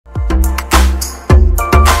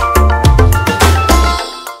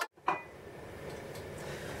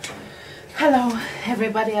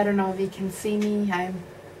everybody, I don't know if you can see me. I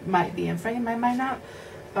might be in frame, I might not.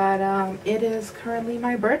 But it is currently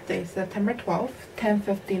my birthday, September 12th,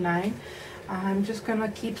 10:59. I'm just gonna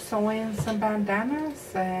keep sewing some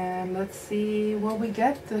bandanas and let's see what we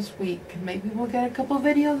get this week. Maybe we'll get a couple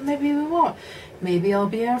videos, maybe we won't. Maybe I'll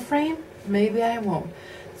be in frame, maybe I won't.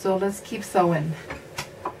 So let's keep sewing.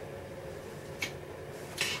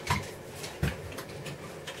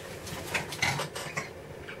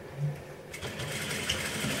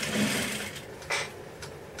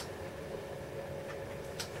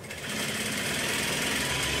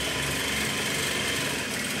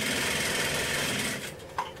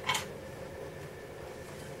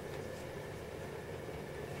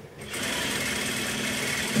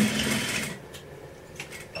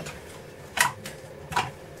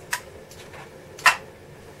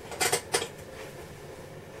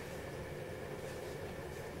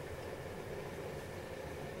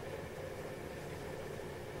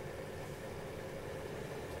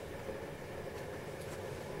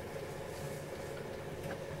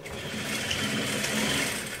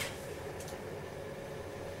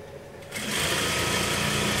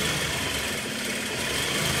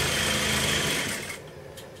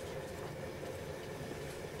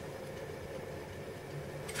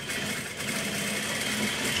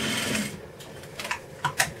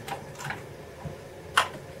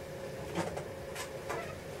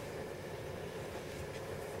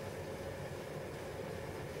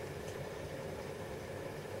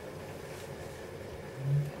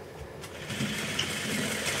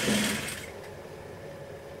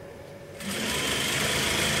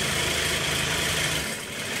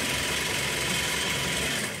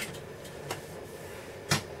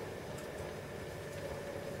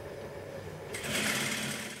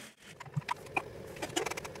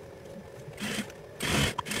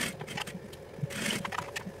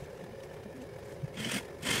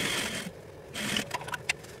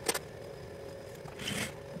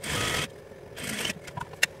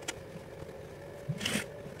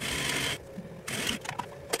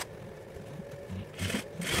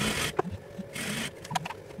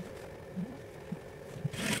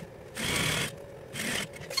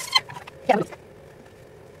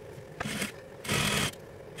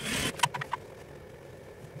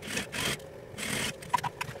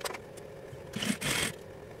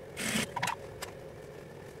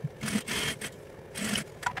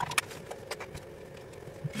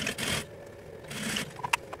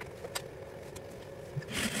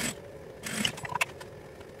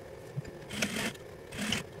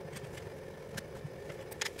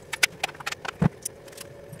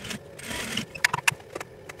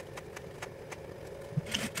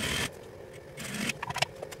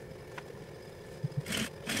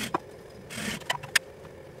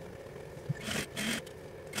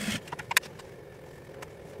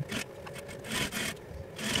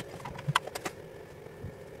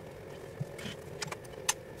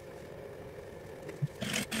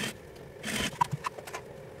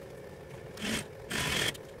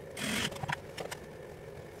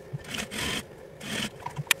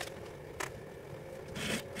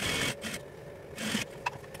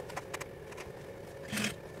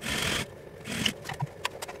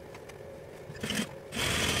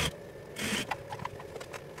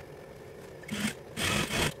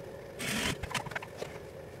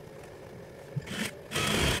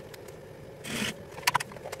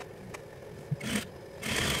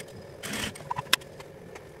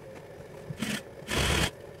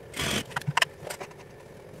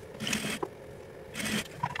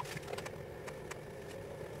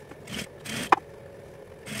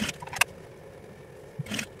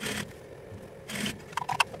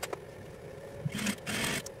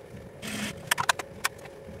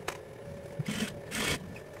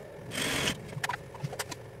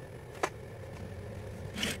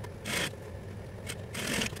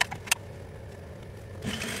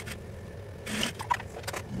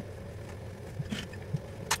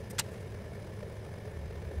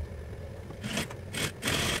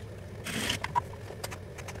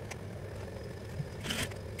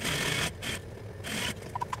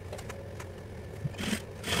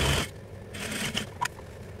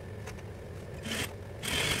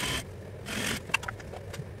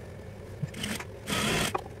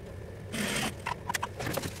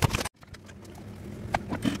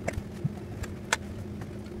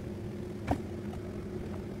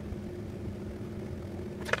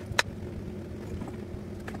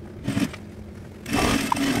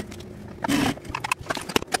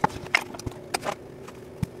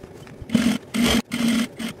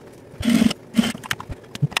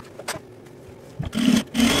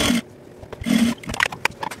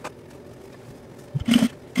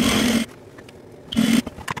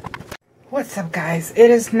 What's up, guys?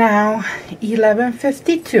 It is now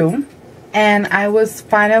 11:52 and I was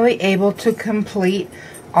finally able to complete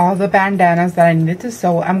all the bandanas that I needed to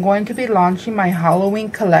sew. I'm going to be launching my Halloween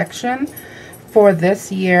collection for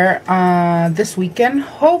this year this weekend.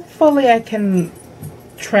 Hopefully I can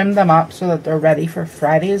trim them up so that they're ready for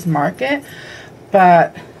Friday's market,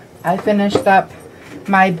 but I finished up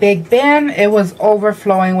my big bin. It was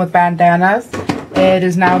overflowing with bandanas. It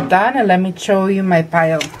is now done, and let me show you my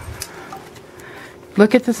pile.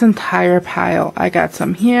 Look at this entire pile. I got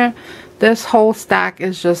some here. This whole stack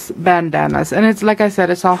is just bandanas, and it's like I said,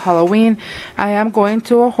 it's all Halloween. I am going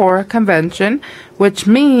to a horror convention, which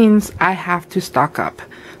means I have to stock up.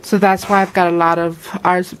 So that's why I've got a lot of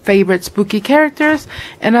our favorite spooky characters,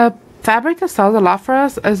 and a fabric that sells a lot for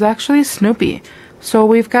us is actually Snoopy. So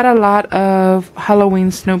we've got a lot of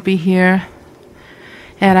Halloween Snoopy here,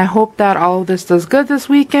 and I hope that all of this does good this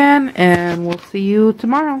weekend, and we'll see you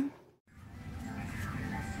tomorrow.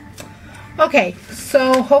 Okay,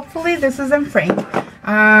 so hopefully this is in frame.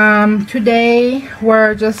 Today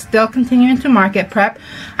we're just still continuing to market prep.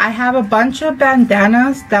 I have a bunch of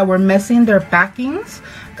bandanas that were missing their backings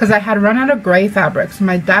because I had run out of gray fabrics.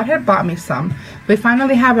 My dad had bought me some. We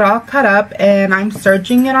finally have it all cut up, and I'm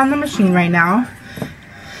serging it on the machine right now.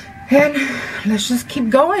 And let's just keep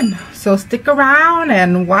going. So stick around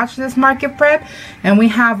and watch this market prep. And we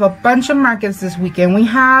have a bunch of markets this weekend. We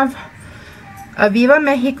have a Viva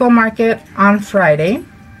Mexico market on Friday.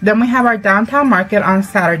 Then we have our downtown market on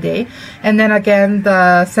Saturday. And then again,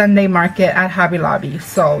 the Sunday market at Hobby Lobby.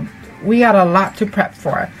 So we got a lot to prep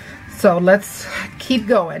for. So let's keep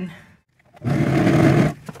going.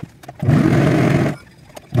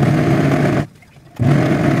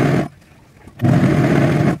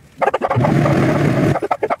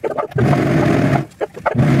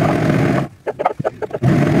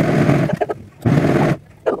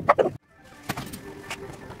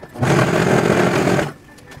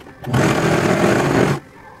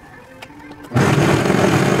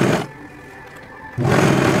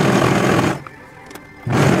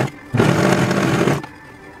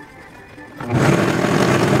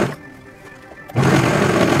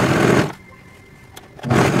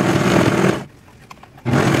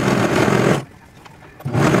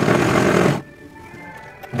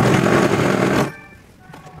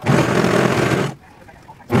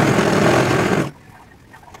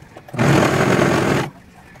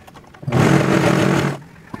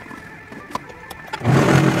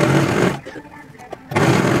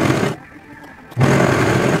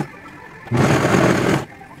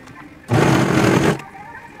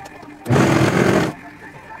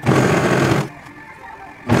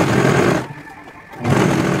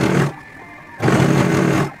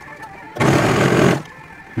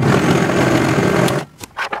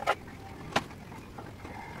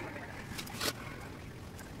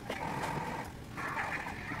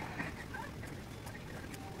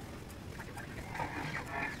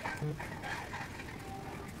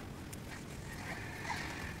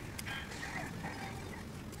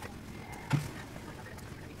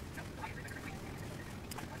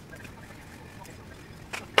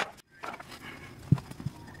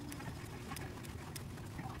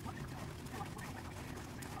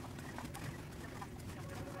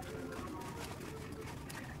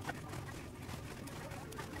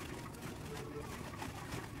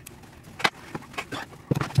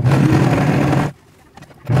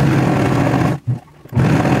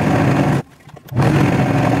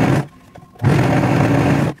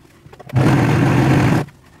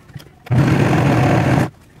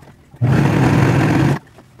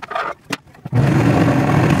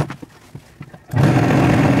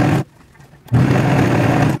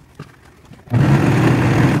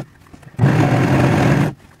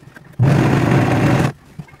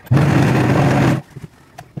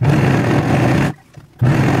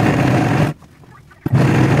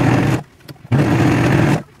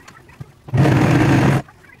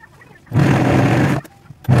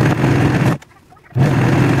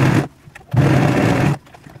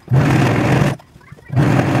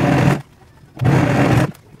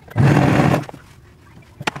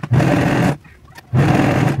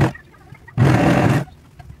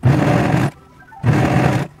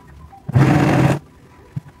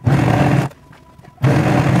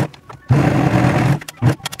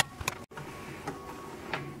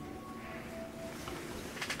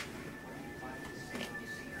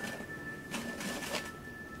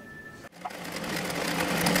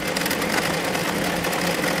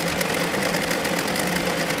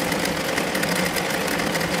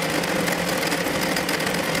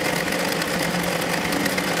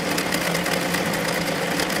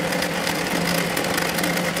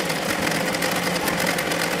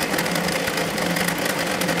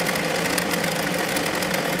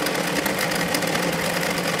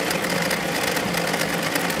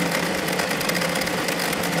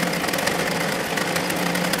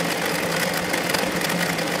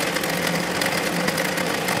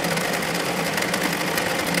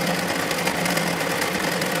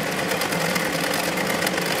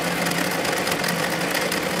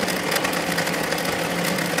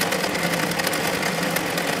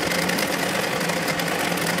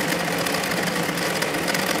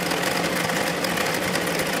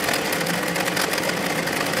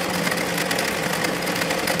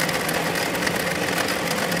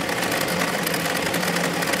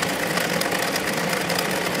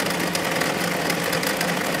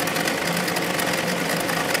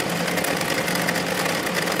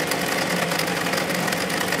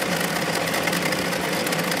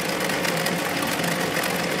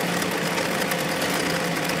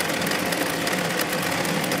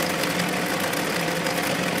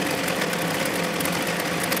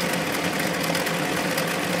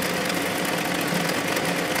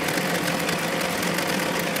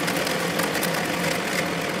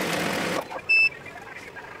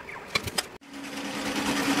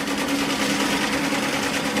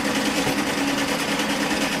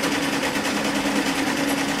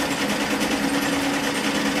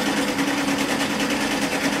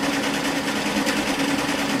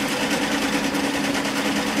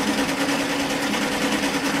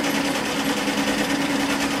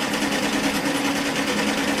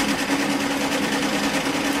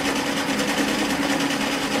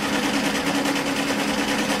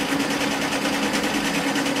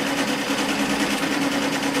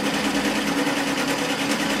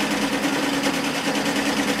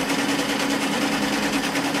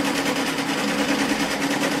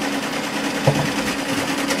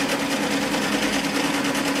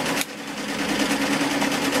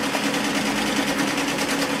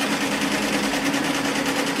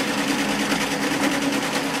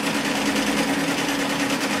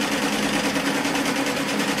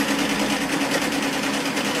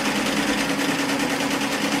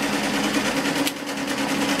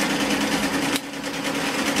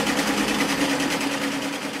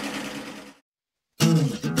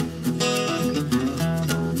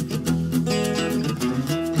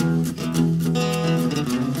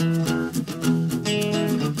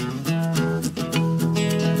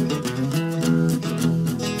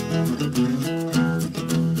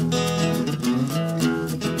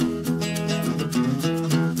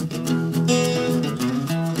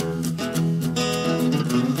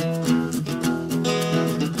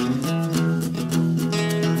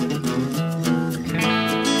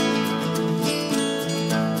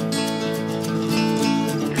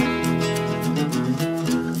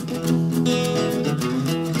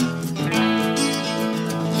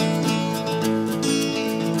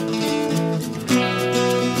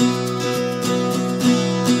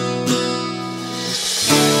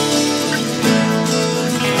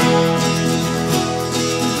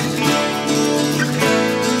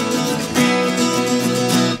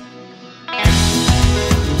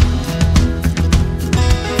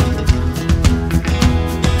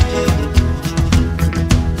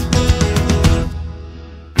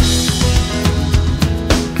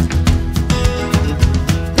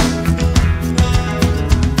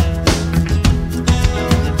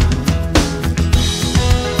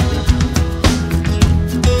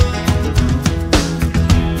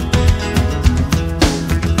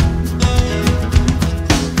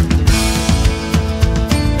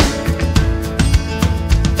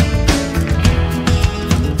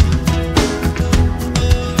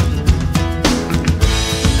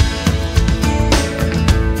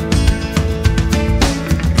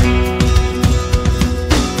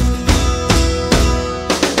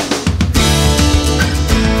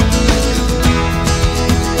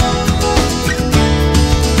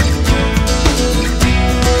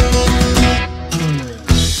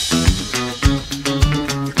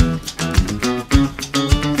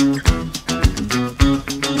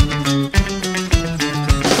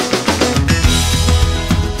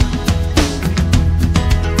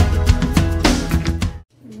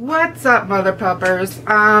 Mother Puppers?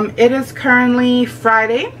 It is currently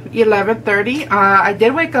Friday, 11:30. I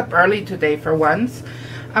did wake up early today for once.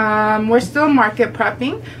 We're still market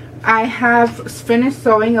prepping. I have finished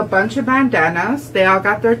sewing a bunch of bandanas. They all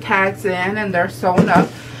got their tags in and they're sewn up.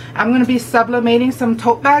 I'm going to be sublimating some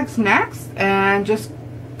tote bags next, and just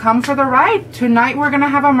come for the ride. Tonight we're going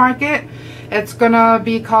to have a market. It's going to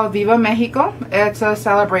be called Viva Mexico. It's a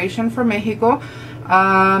celebration for Mexico.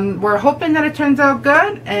 We're hoping that it turns out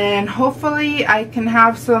good, and hopefully I can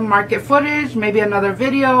have some market footage, maybe another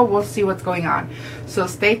video. We'll see what's going on. So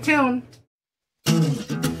stay tuned.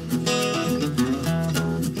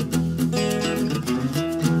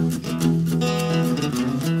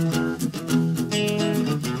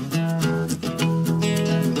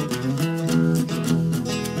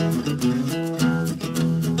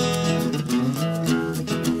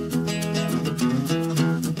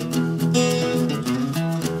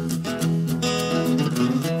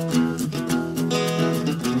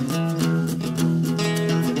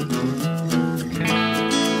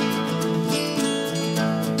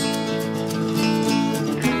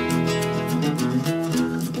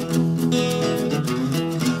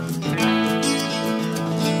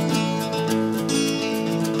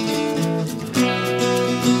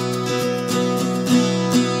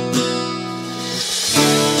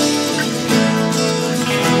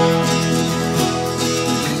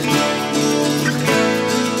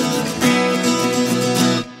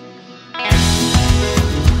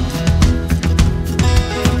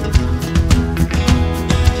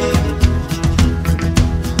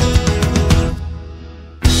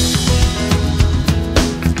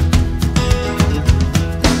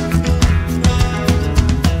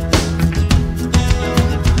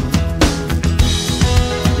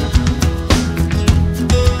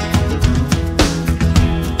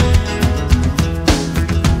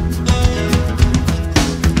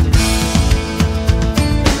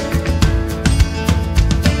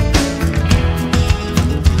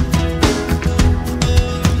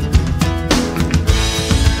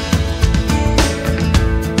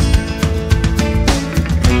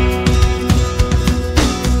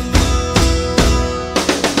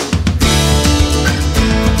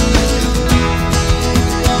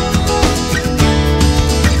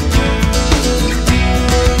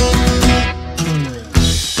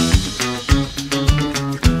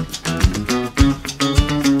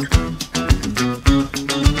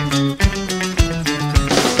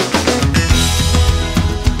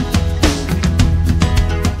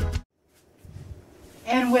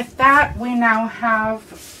 With that, we now have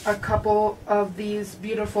a couple of these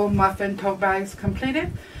beautiful muffin tote bags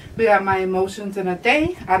completed. We got my emotions in a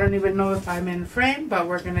day. I don't even know if I'm in frame, but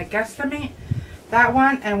we're gonna guesstimate that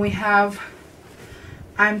one. And we have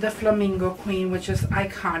I'm the Flamingo Queen, which is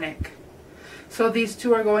iconic. So these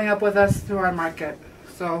two are going up with us through our market.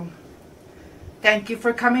 So thank you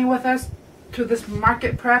for coming with us to this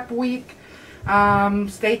market prep week.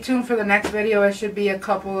 Stay tuned for the next video. It should be a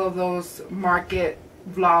couple of those market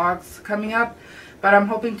vlogs coming up, but I'm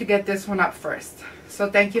hoping to get this one up first. So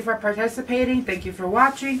thank you for participating. Thank you for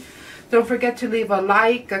watching. Don't forget to leave a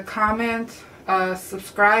like, a comment,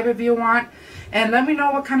 subscribe if you want, and let me know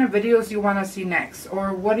what kind of videos you want to see next,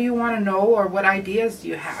 or what do you want to know, or what ideas do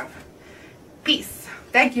you have. Peace.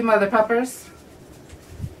 Thank you, Mother Puppers.